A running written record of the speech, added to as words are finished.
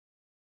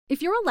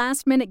If you're a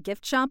last-minute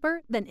gift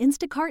shopper, then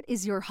Instacart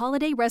is your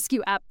holiday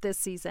rescue app this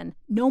season.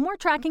 No more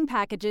tracking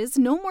packages,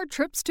 no more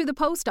trips to the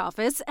post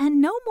office, and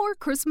no more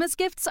Christmas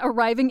gifts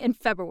arriving in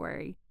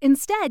February.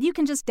 Instead, you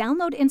can just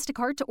download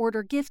Instacart to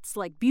order gifts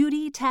like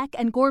beauty, tech,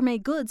 and gourmet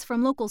goods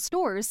from local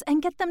stores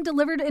and get them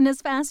delivered in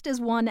as fast as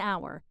 1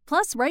 hour.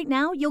 Plus, right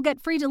now, you'll get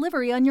free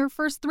delivery on your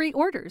first 3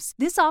 orders.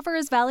 This offer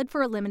is valid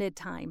for a limited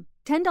time.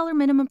 $10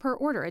 minimum per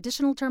order.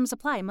 Additional terms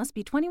apply. Must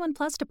be 21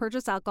 plus to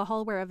purchase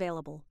alcohol where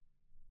available.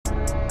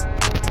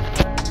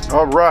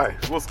 All right,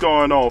 what's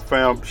going on,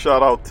 fam?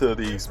 Shout out to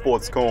the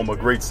Sports Coma,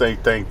 Great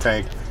Saint Think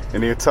Tank,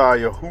 and the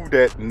entire Who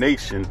Dat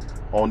Nation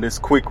on this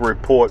quick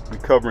report. We're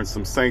covering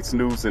some Saints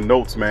news and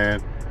notes, man,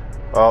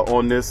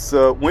 on this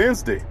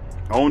Wednesday.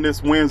 On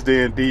this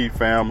Wednesday, indeed,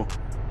 fam. A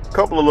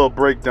couple of little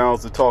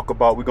breakdowns to talk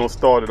about. We're going to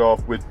start it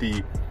off with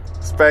the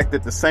fact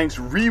that the Saints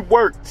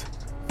reworked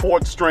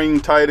fourth-string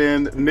tight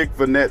end Nick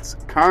Vanette's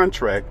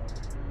contract,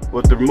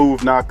 with the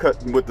move now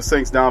cutting with the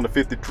Saints down to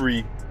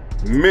 53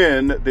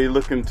 men. They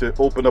looking to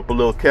open up a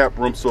little cap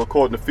room. So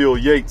according to Phil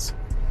Yates,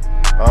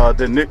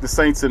 the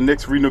Saints and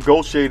Knicks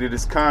renegotiated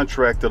his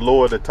contract to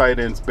lower the tight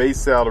end's base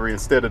salary.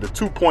 Instead of the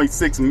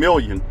 $2.6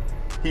 million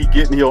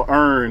he'll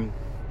earn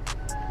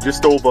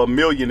just over $1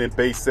 million in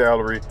base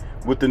salary.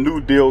 With the new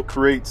deal,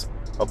 creates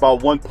about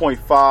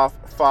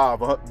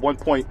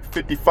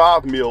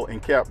 $1.55 million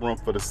in cap room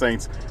for the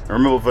Saints. And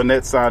remember,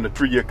 Vanette signed a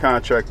 3-year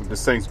contract with the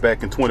Saints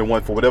back in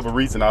 21. For whatever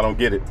reason, I don't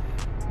get it,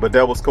 but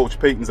that was Coach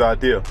Payton's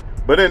idea.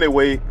 But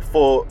anyway,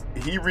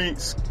 he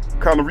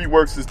kind of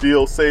reworks his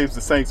deal, saves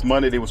the Saints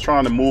money. They was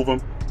trying to move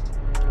him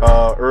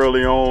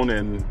early on,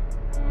 and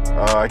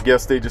I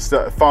guess they just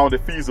found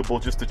it feasible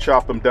just to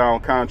chop him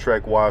down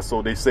contract-wise,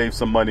 so they saved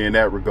some money in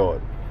that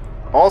regard.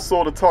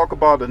 Also, to talk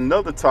about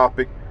another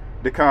topic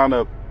to kind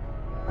of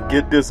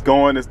get this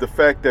going is the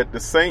fact that the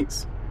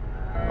Saints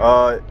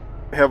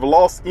have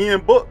lost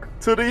Ian Book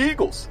to the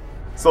Eagles.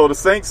 So the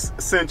Saints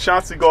sent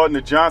Chauncey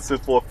Gardner-Johnson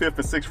for a 5th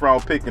and 6th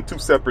round pick in 2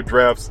 separate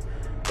drafts.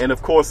 And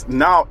of course,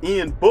 now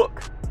Ian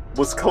Book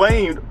was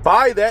claimed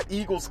by that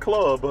Eagles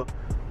club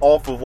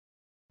off of.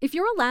 If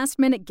you're a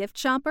last-minute gift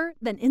shopper,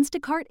 then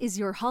Instacart is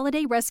your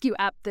holiday rescue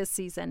app this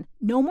season.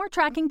 No more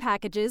tracking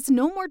packages,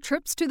 no more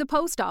trips to the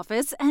post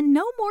office, and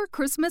no more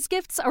Christmas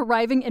gifts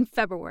arriving in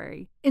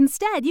February.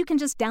 Instead, you can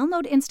just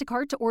download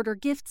Instacart to order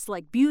gifts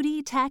like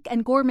beauty, tech,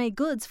 and gourmet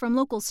goods from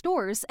local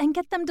stores and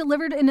get them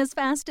delivered in as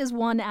fast as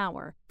 1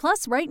 hour.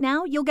 Plus, right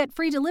now, you'll get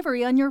free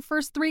delivery on your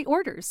first 3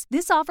 orders.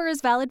 This offer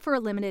is valid for a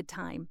limited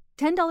time.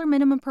 $10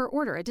 minimum per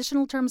order.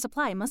 Additional terms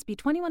apply. Must be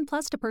 21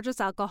 plus to purchase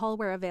alcohol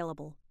where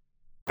available.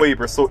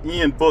 Waiver. So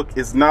Ian Book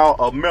is now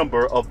a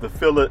member of the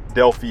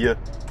Philadelphia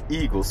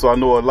Eagles. So I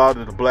know a lot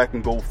of the black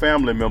and gold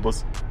family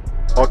members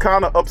are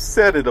kind of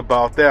upset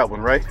about that one,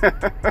 right?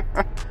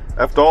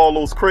 After all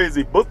those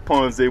crazy book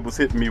puns they was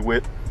hitting me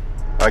with,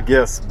 I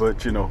guess.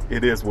 But, you know,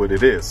 it is what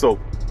it is. So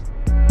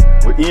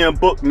with Ian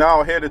Book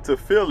now headed to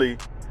Philly,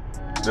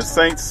 the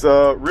Saints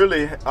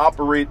really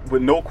operate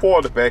with no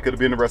quarterback. It'll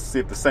be interesting to see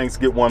if the Saints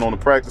get one on the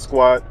practice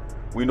squad.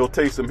 We know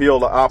Taysom Hill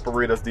will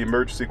operate as the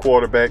emergency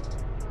quarterback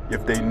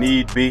if they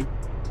need be.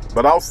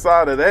 But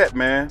outside of that,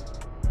 man,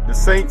 the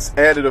Saints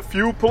added a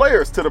few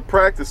players to the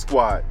practice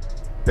squad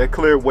that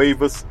cleared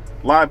waivers.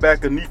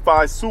 Linebacker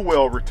Nephi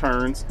Sewell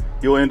returns.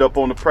 He'll end up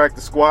on the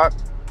practice squad.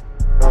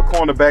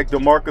 Cornerback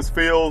DeMarcus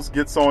Fields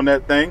gets on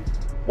that thing.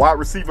 Wide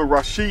receiver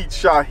Rashid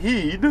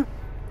Shaheed,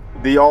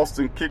 the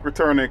Austin kick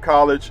returner in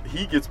college,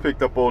 he gets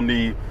picked up on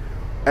the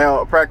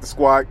practice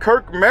squad.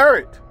 Kirk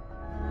Merritt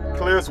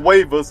clears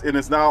waivers and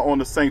is now on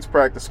the Saints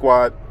practice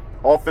squad.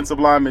 Offensive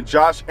lineman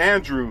Josh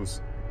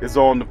Andrews is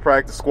on the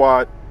practice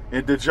squad.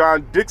 And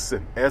DeJohn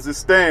Dixon, as it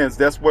stands,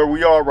 that's where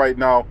we are right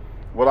now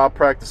with our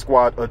practice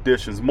squad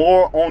additions.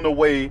 More on the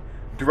way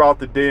throughout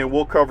the day, and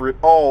we'll cover it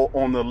all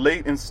on the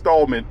late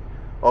installment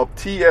of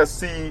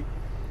TSC,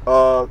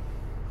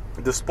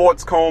 the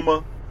Sports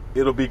Coma.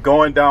 It'll be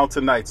going down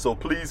tonight. So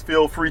please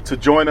feel free to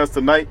join us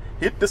tonight.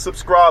 Hit the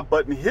subscribe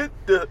button, hit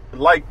the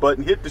like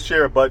button, hit the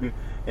share button,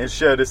 and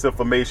share this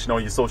information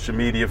on your social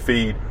media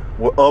feed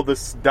with other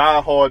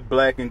diehard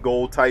black and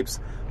gold types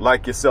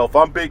like yourself.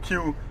 I'm Big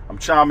Q. I'm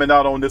chiming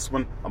out on this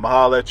one. I'm going to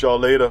holler at y'all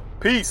later.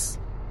 Peace.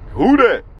 Who dat?